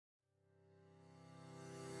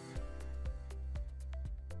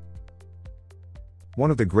One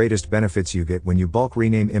of the greatest benefits you get when you bulk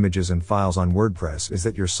rename images and files on WordPress is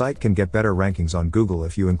that your site can get better rankings on Google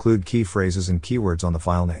if you include key phrases and keywords on the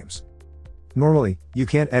file names. Normally, you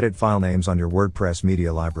can't edit file names on your WordPress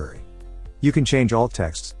media library. You can change alt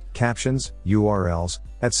texts, captions, URLs,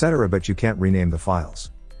 etc., but you can't rename the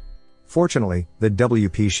files. Fortunately, the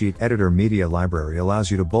WP Sheet Editor media library allows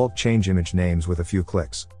you to bulk change image names with a few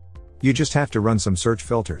clicks. You just have to run some search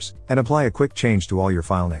filters and apply a quick change to all your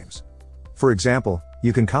file names. For example,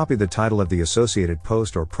 you can copy the title of the associated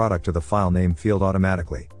post or product to the file name field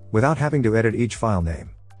automatically, without having to edit each file name.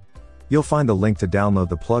 You'll find the link to download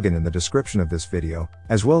the plugin in the description of this video,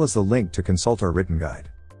 as well as the link to consult our written guide.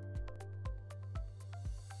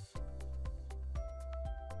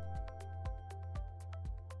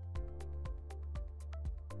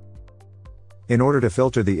 In order to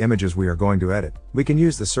filter the images we are going to edit, we can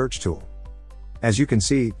use the search tool. As you can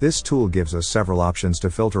see, this tool gives us several options to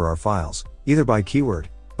filter our files, either by keyword,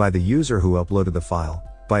 by the user who uploaded the file,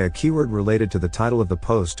 by a keyword related to the title of the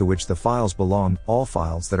post to which the files belong, all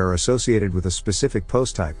files that are associated with a specific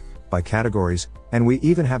post type, by categories, and we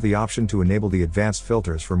even have the option to enable the advanced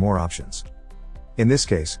filters for more options. In this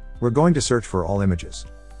case, we're going to search for all images.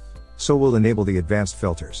 So we'll enable the advanced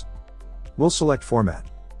filters. We'll select Format.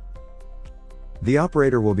 The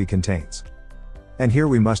operator will be Contains. And here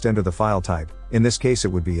we must enter the file type, in this case it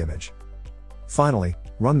would be image. Finally,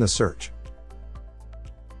 run the search.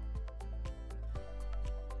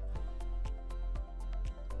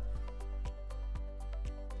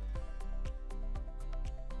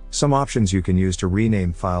 Some options you can use to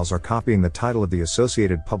rename files are copying the title of the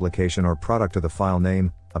associated publication or product to the file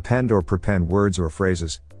name, append or prepend words or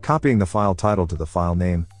phrases, copying the file title to the file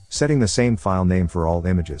name, setting the same file name for all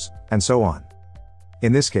images, and so on.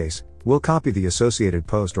 In this case, we'll copy the associated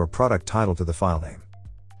post or product title to the file name.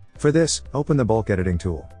 For this, open the bulk editing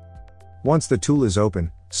tool. Once the tool is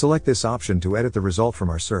open, select this option to edit the result from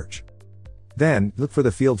our search. Then, look for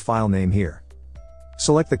the field file name here.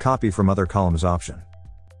 Select the Copy from Other Columns option.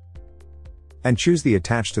 And choose the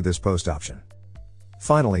Attach to this post option.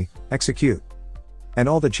 Finally, execute. And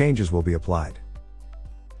all the changes will be applied.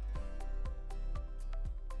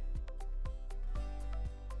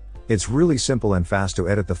 It's really simple and fast to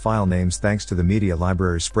edit the file names thanks to the Media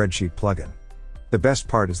Library Spreadsheet plugin. The best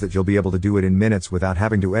part is that you'll be able to do it in minutes without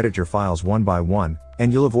having to edit your files one by one,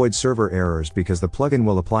 and you'll avoid server errors because the plugin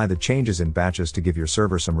will apply the changes in batches to give your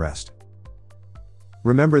server some rest.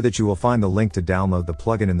 Remember that you will find the link to download the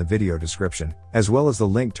plugin in the video description, as well as the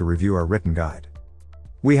link to review our written guide.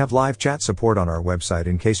 We have live chat support on our website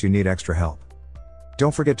in case you need extra help.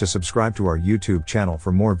 Don't forget to subscribe to our YouTube channel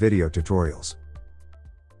for more video tutorials.